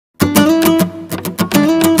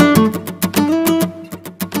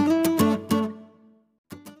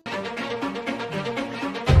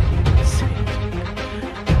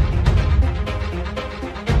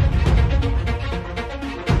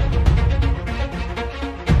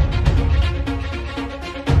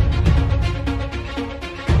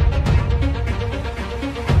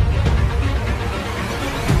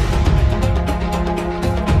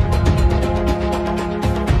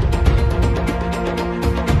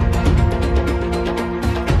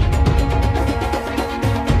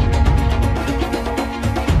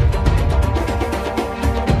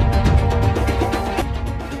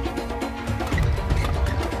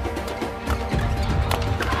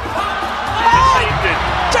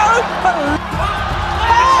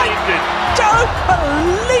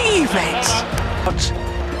it!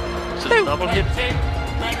 Is it a double hit? No,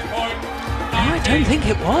 I don't think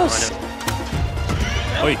it was.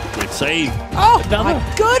 Oi, great save. Oh, Another.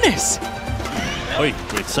 my goodness! Oi,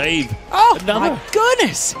 great save. Oh, Another. my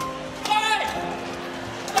goodness!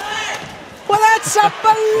 Well, that's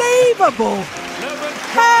unbelievable!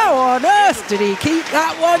 How on earth did he keep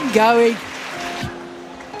that one going?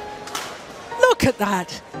 Look at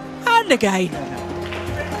that! And again.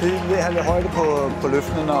 Vi vil have lidt højde på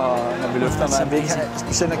løftene, når vi løfter, men vi ikke have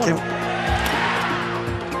specielt at kæmpe.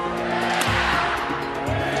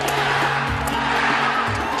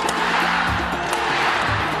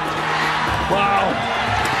 Wow!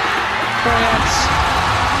 Brilliant!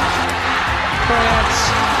 Brilliant!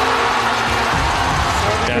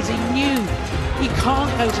 Because he knew he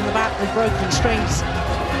can't go to the back with broken strings.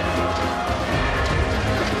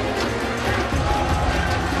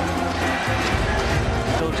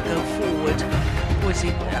 To go forward, was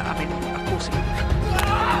it? I mean, of course it.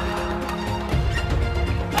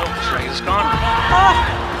 Oh, the string is gone. Oh!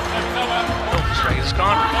 Oh, the string is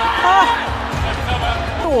gone. Oh!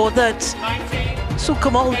 Or that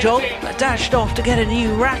Sukamoljo dashed off to get a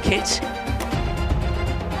new racket,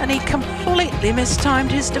 and he completely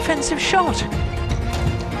mistimed his defensive shot.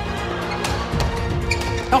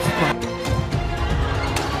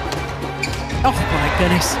 Oh my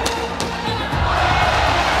goodness.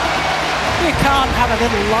 You can't have a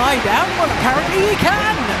little lie down. Well, apparently you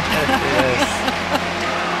can. Yes.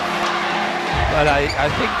 Well, I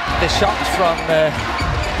think the shot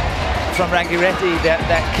from Rangiretti,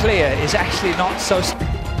 that clear, is actually not so. It's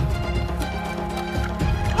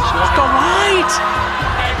gone wide.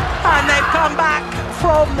 And they've come back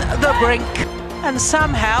from the brink. And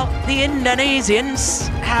somehow the Indonesians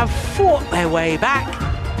have fought their way back.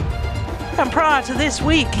 And prior to this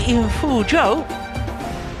week in Fuzhou,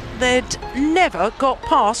 they'd never got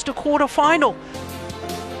past a quarter-final.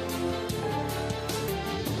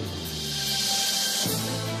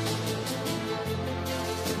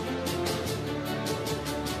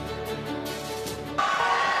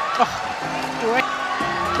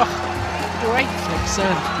 Great flick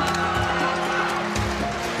serve.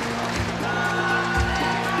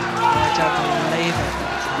 I don't believe it.